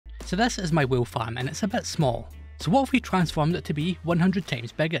So this is my wool farm and it's a bit small. So what if we transformed it to be 100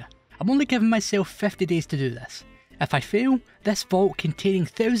 times bigger? I'm only giving myself 50 days to do this. If I fail, this vault containing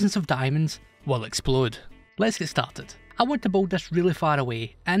thousands of diamonds will explode. Let's get started. I want to build this really far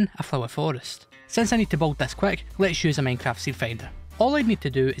away in a flower forest. Since I need to build this quick, let's use a Minecraft seed finder. All I need to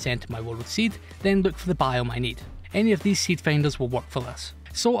do is enter my world seed, then look for the biome I need. Any of these seed finders will work for this.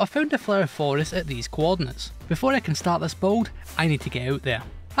 So I found a flower forest at these coordinates. Before I can start this build, I need to get out there.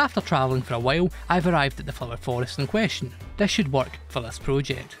 After travelling for a while, I've arrived at the flower forest in question. This should work for this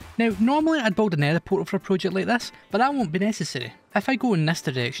project. Now, normally I'd build a nether portal for a project like this, but that won't be necessary. If I go in this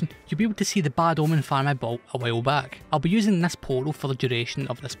direction, you'll be able to see the bad omen farm I built a while back. I'll be using this portal for the duration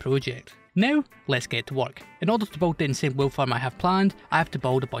of this project. Now, let's get to work. In order to build the insane wool farm I have planned, I have to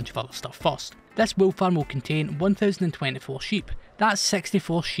build a bunch of other stuff first. This wool farm will contain 1024 sheep. That's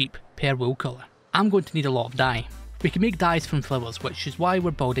 64 sheep per wool colour. I'm going to need a lot of dye. We can make dyes from flowers, which is why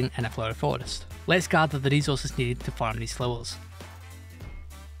we're building in a flower forest. Let's gather the resources needed to farm these flowers.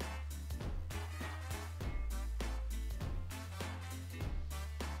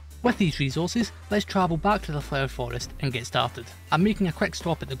 With these resources, let's travel back to the flower forest and get started. I'm making a quick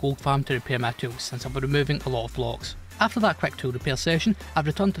stop at the gold farm to repair my tools since I'll be removing a lot of blocks. After that quick tool repair session, I've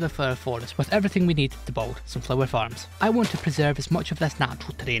returned to the flower forest with everything we need to build some flower farms. I want to preserve as much of this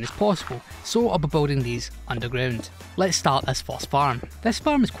natural terrain as possible, so I'll be building these underground. Let's start this first farm. This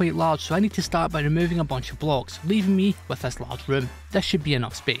farm is quite large, so I need to start by removing a bunch of blocks, leaving me with this large room. This should be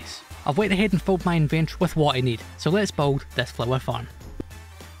enough space. I've went ahead and filled my inventory with what I need, so let's build this flower farm.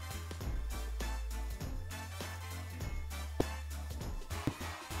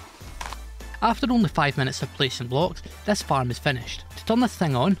 After only 5 minutes of placing blocks, this farm is finished. To turn this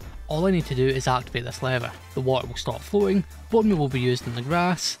thing on, all I need to do is activate this lever. The water will stop flowing, bone meal will be used in the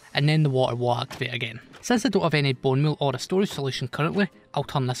grass, and then the water will activate again. Since I don't have any bone meal or a storage solution currently, I'll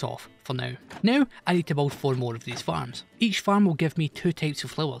turn this off for now. Now, I need to build 4 more of these farms. Each farm will give me 2 types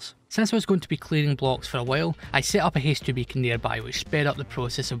of flowers. Since I was going to be clearing blocks for a while, I set up a haste 2 beacon nearby which sped up the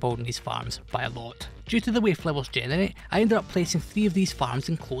process of building these farms by a lot. Due to the way flowers generate, I ended up placing 3 of these farms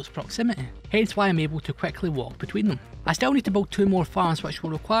in close proximity, hence why I'm able to quickly walk between them. I still need to build 2 more farms which will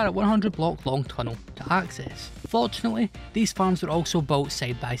require a 100 block long tunnel to access. Fortunately, these farms were also built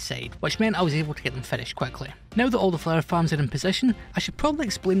side by side, which meant I was able to get them finished quickly. Now that all the flower farms are in position, I should probably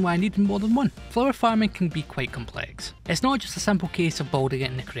explain why I need more than one. Flower farming can be quite complex. It's not just a simple case of building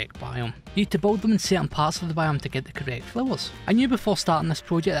it in the correct biome. You need to build them in certain parts of the biome to get the correct flowers. I knew before starting this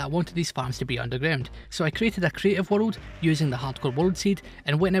project that I wanted these farms to be underground, so I created a creative world using the hardcore world seed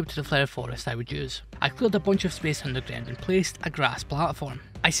and went out to the flower forest I would use. I cleared a bunch of space underground and placed a grass platform.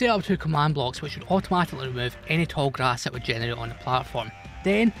 I set up 2 command blocks which would automatically remove any tall grass that would generate on the platform.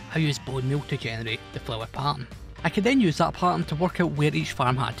 Then I used bone meal to generate the flower pattern. I could then use that pattern to work out where each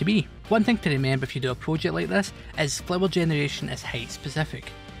farm had to be. One thing to remember if you do a project like this is flower generation is height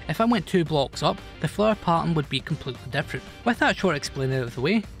specific. If I went 2 blocks up, the flower pattern would be completely different. With that short explainer out of the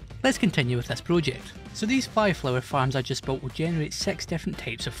way, let's continue with this project. So these 5 flower farms I just built will generate 6 different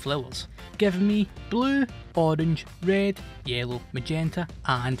types of flowers, giving me blue, orange, red, yellow, magenta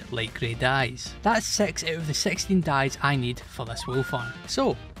and light grey dyes. That's 6 out of the 16 dyes I need for this wool farm.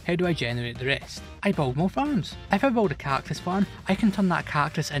 So, how do I generate the rest? I build more farms. If I build a cactus farm, I can turn that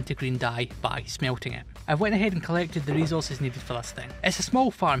cactus into green dye by smelting it. I've went ahead and collected the resources needed for this thing. It's a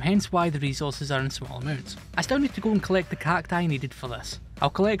small farm, hence why the resources are in small amounts. I still need to go and collect the cacti needed for this. I'll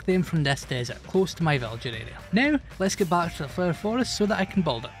collect them from this desert, close to my villager area. Now, let's get back to the flower forest so that I can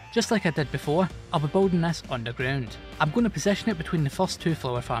build it. Just like I did before, I'll be building this underground. I'm going to position it between the first 2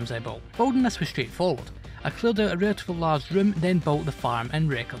 flower farms I built. Building this was straightforward. I cleared out a relatively large room, then built the farm in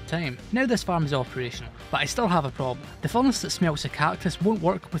record time. Now this farm is operational, but I still have a problem. The furnace that smelts the cactus won't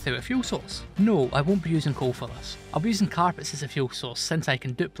work without a fuel source. No, I won't be using coal for this. I'll be using carpets as a fuel source since I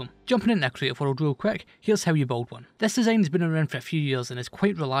can dupe them. Jumping into a creative world real quick, here's how you build one. This design has been around for a few years and is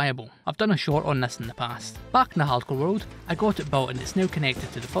quite reliable. I've done a short on this in the past. Back in the hardcore world, I got it built and it's now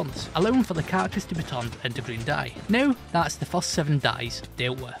connected to the furnace, allowing for the cactus to be turned into green dye. Now, that's the first 7 dyes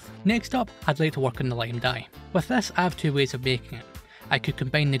dealt with. Next up, I'd like to work on the lime dye. With this, I have 2 ways of making it. I could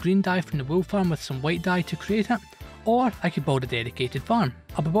combine the green dye from the wool farm with some white dye to create it, or I could build a dedicated farm.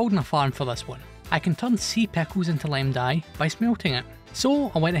 I'll be building a farm for this one. I can turn sea pickles into lime dye by smelting it.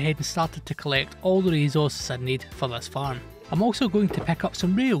 So I went ahead and started to collect all the resources I need for this farm. I'm also going to pick up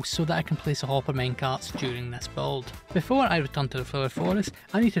some rails so that I can place a hopper minecarts during this build. Before I return to the flower forest,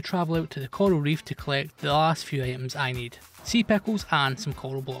 I need to travel out to the coral reef to collect the last few items I need. Sea pickles and some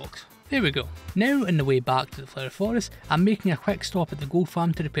coral blocks. There we go. Now on the way back to the flower forest, I'm making a quick stop at the gold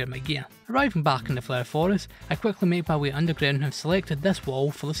farm to repair my gear. Arriving back in the flower forest, I quickly make my way underground and have selected this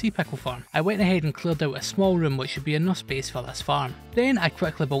wall for the sea pickle farm. I went ahead and cleared out a small room which should be enough space for this farm. Then I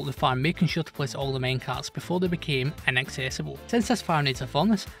quickly built the farm, making sure to place all the minecarts before they became inaccessible. Since this farm needs a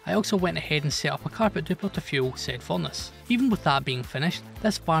furnace, I also went ahead and set up a carpet duper to fuel said furnace. Even with that being finished,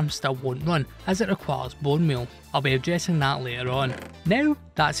 this farm still won't run as it requires bone meal. I'll be addressing that later on. Now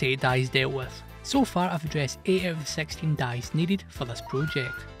that's 8 dyes dealt with. So far I've addressed 8 out of the 16 dyes needed for this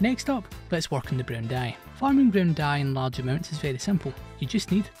project. Next up, let's work on the brown dye. Farming brown dye in large amounts is very simple. You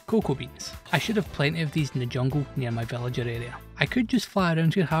just need cocoa beans. I should have plenty of these in the jungle near my villager area. I could just fly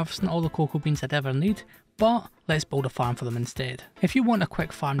around here harvesting all the cocoa beans I'd ever need, but let's build a farm for them instead. If you want a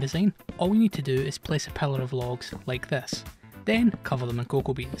quick farm design, all you need to do is place a pillar of logs like this. Then cover them in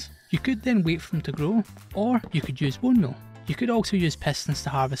cocoa beans. You could then wait for them to grow, or you could use bone meal. You could also use pistons to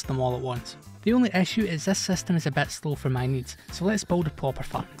harvest them all at once. The only issue is this system is a bit slow for my needs, so let's build a proper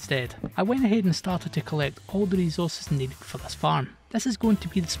farm instead. I went ahead and started to collect all the resources needed for this farm. This is going to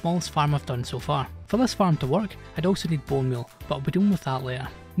be the smallest farm I've done so far. For this farm to work, I'd also need bone meal, but I'll be dealing with that later.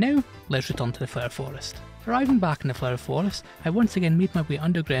 Now, let's return to the flower forest. Arriving back in the flower forest, I once again made my way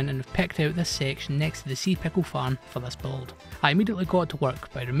underground and have picked out this section next to the sea pickle farm for this build. I immediately got to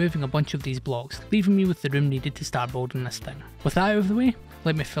work by removing a bunch of these blocks, leaving me with the room needed to start building this thing. With that out of the way,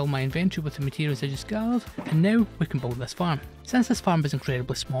 let me fill my inventory with the materials I just gathered, and now we can build this farm. Since this farm is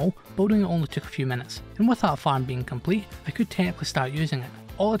incredibly small, building it only took a few minutes, and with that farm being complete, I could technically start using it.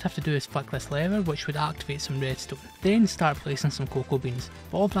 All I'd have to do is flick this lever, which would activate some redstone, then start placing some cocoa beans,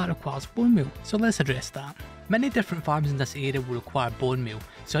 but all of that requires bone meal, so let's address that. Many different farms in this area will require bone meal,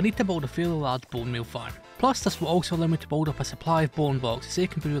 so I need to build a fairly large bone meal farm. Plus this will also allow me to build up a supply of bone blocks as they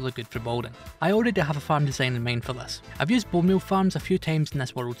can be really good for building. I already have a farm design in mind for this. I've used bone meal farms a few times in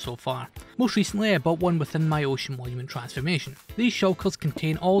this world so far. Most recently I built one within my ocean monument transformation. These shulkers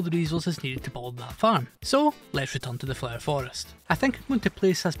contain all the resources needed to build that farm. So let's return to the flower forest. I think I'm going to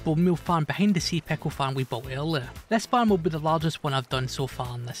place this bone meal farm behind the sea pickle farm we built earlier. This farm will be the largest one I've done so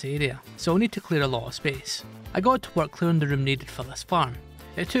far in this area, so I'll need to clear a lot of space. I got to work clearing the room needed for this farm.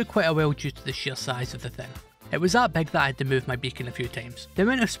 It took quite a while due to the sheer size of the thing. It was that big that I had to move my beacon a few times. The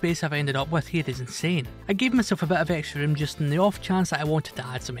amount of space I've ended up with here is insane. I gave myself a bit of extra room just in the off chance that I wanted to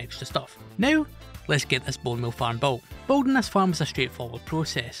add some extra stuff. Now, let's get this bone meal farm built. Building this farm was a straightforward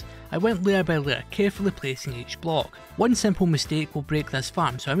process. I went layer by layer, carefully placing each block. One simple mistake will break this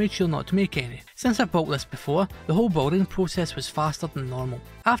farm, so I made sure not to make any. Since I've built this before, the whole building process was faster than normal.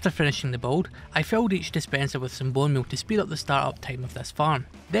 After finishing the build, I filled each dispenser with some bone meal to speed up the startup time of this farm.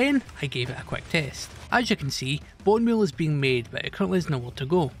 Then, I gave it a quick test. As you can see, bone meal is being made, but it currently has nowhere to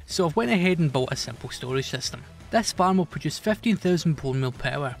go, so I've went ahead and built a simple storage system. This farm will produce 15,000 bone meal per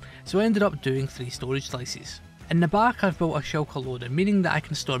hour, so I ended up doing 3 storage slices. In the back I've built a shulker loader, meaning that I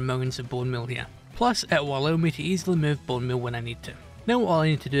can store millions of bone meal here. Plus it will allow me to easily move bone meal when I need to. Now all I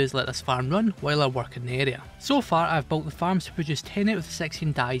need to do is let this farm run while I work in the area. So far I've built the farms to produce 10 out of the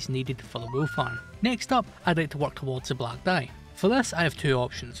 16 dyes needed for the wool farm. Next up, I'd like to work towards the black dye. For this I have 2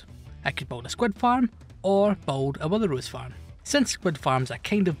 options. I could build a squid farm, or build a wither rose farm. Since squid farms are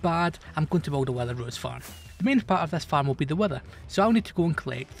kind of bad, I'm going to build a wither rose farm. The main part of this farm will be the wither, so I'll need to go and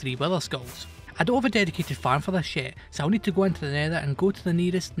collect 3 wither skulls. I don't have a dedicated farm for this yet, so I'll need to go into the nether and go to the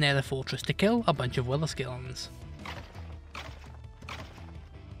nearest nether fortress to kill a bunch of wither skeletons.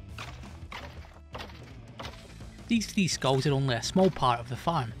 These 3 skulls are only a small part of the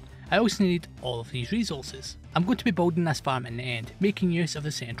farm. I also need all of these resources. I'm going to be building this farm in the end, making use of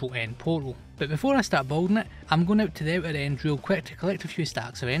the central end portal. But before I start building it, I'm going out to the outer end real quick to collect a few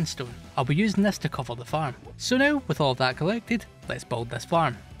stacks of endstone. I'll be using this to cover the farm. So now, with all of that collected, let's build this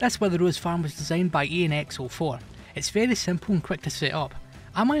farm. This Wither Rose farm was designed by ENX04. It's very simple and quick to set up.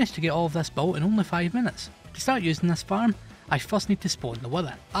 I managed to get all of this built in only 5 minutes. To start using this farm, I first need to spawn the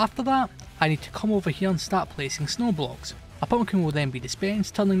wither. After that, I need to come over here and start placing snow blocks. A pumpkin will then be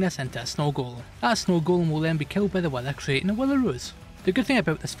dispensed, turning this into a snow golem. That snow golem will then be killed by the wither, creating a wither rose. The good thing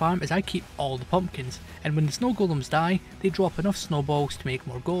about this farm is I keep all the pumpkins, and when the snow golems die, they drop enough snowballs to make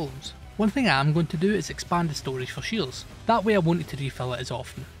more golems. One thing I am going to do is expand the storage for shears. That way I won't need to refill it as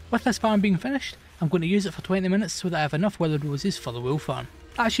often. With this farm being finished, I'm going to use it for 20 minutes so that I have enough wither roses for the wool farm.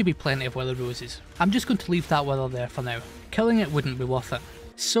 That should be plenty of wither roses. I'm just going to leave that wither there for now. Killing it wouldn't be worth it.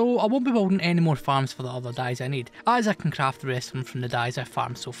 So I won't be building any more farms for the other dyes I need, as I can craft the rest of them from the dyes I've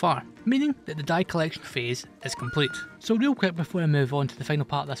farmed so far, meaning that the dye collection phase is complete. So real quick before I move on to the final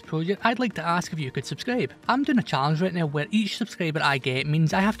part of this project, I'd like to ask if you could subscribe. I'm doing a challenge right now where each subscriber I get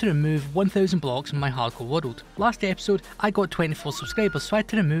means I have to remove 1000 blocks in my hardcore world. Last episode I got 24 subscribers, so I had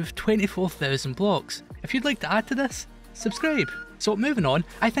to remove 24,000 blocks. If you'd like to add to this, subscribe. So moving on,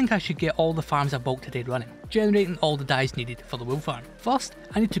 I think I should get all the farms I've built today running, generating all the dyes needed for the wool farm. First,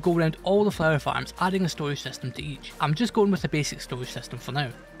 I need to go around all the flower farms, adding a storage system to each. I'm just going with the basic storage system for now.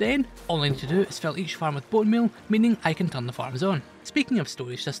 Then, all I need to do is fill each farm with bone meal, meaning I can turn the farms on. Speaking of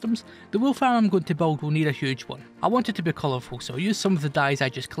storage systems, the wool farm I'm going to build will need a huge one. I want it to be colourful, so I used some of the dyes I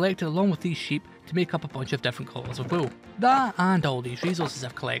just collected along with these sheep to make up a bunch of different colours of wool. That and all these resources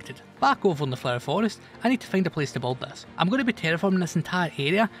I've collected. Back over in the flower forest, I need to find a place to build this. I'm going to be terraforming this entire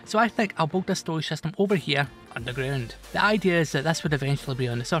area, so I think I'll build this storage system over here, underground. The idea is that this would eventually be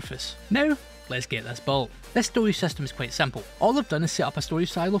on the surface. Now, let's get this built. This storage system is quite simple. All I've done is set up a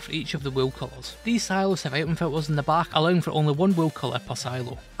storage silo for each of the wool colours. These silos have item filters in the back, allowing for only one wool colour per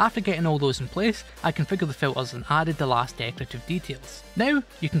silo. After getting all those in place, I configured the filters and added the last decorative details. Now,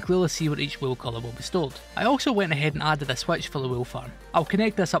 you can clearly see where each wool colour will be stored. I also went ahead and added a switch for the wool farm. I'll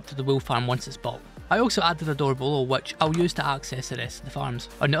connect this up to the wool farm once it's built. I also added a door below, which I'll use to access the rest of the farms.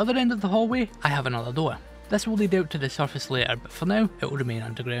 On the other end of the hallway, I have another door. This will lead out to the surface later, but for now, it will remain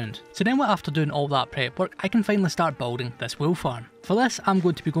underground. So then after doing all that prep work, I can finally start building this wool farm. For this, I'm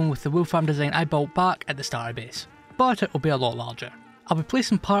going to be going with the wool farm design I built back at the starter base, but it will be a lot larger. I'll be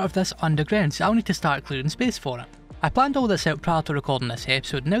placing part of this underground, so I'll need to start clearing space for it. I planned all this out prior to recording this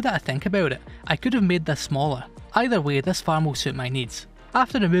episode. Now that I think about it, I could have made this smaller. Either way, this farm will suit my needs.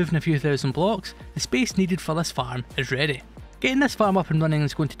 After removing a few thousand blocks, the space needed for this farm is ready. Getting this farm up and running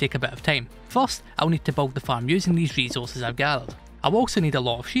is going to take a bit of time. First, I'll need to build the farm using these resources I've gathered. I'll also need a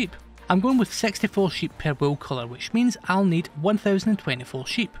lot of sheep. I'm going with 64 sheep per wool colour, which means I'll need 1024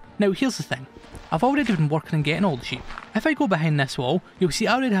 sheep. Now here's the thing, I've already been working on getting all the sheep. If I go behind this wall, you'll see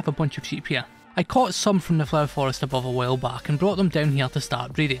I already have a bunch of sheep here. I caught some from the flower forest above a while back and brought them down here to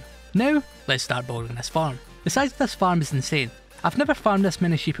start breeding. Now, let's start building this farm. The size of this farm is insane. I've never farmed this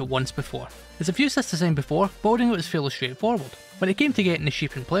many sheep at once before. As I've used this design before, building it was fairly straightforward. When it came to getting the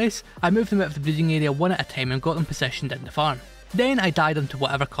sheep in place, I moved them out of the breeding area one at a time and got them positioned in the farm. Then I dyed them to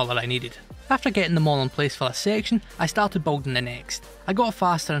whatever colour I needed. After getting them all in place for this section, I started building the next. I got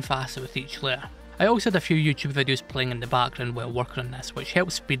faster and faster with each layer. I also had a few YouTube videos playing in the background while working on this, which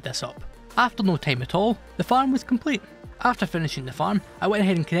helped speed this up. After no time at all, the farm was complete. After finishing the farm, I went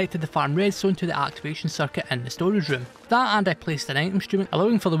ahead and connected the farm redstone to the activation circuit in the storage room. That and I placed an item stream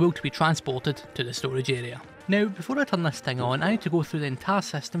allowing for the wool to be transported to the storage area. Now, before I turn this thing on, I need to go through the entire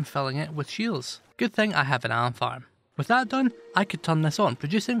system filling it with shears. Good thing I have an iron farm. With that done, I could turn this on,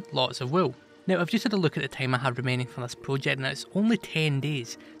 producing lots of wool. Now, I've just had a look at the time I have remaining for this project and it's only 10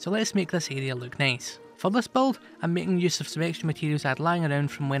 days, so let's make this area look nice. For this build, I'm making use of some extra materials I had lying around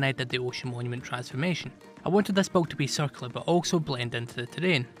from when I did the Ocean Monument transformation. I wanted this build to be circular but also blend into the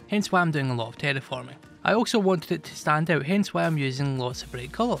terrain, hence why I'm doing a lot of terraforming. I also wanted it to stand out, hence why I'm using lots of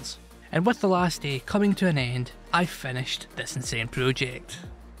bright colours. And with the last day coming to an end, I finished this insane project.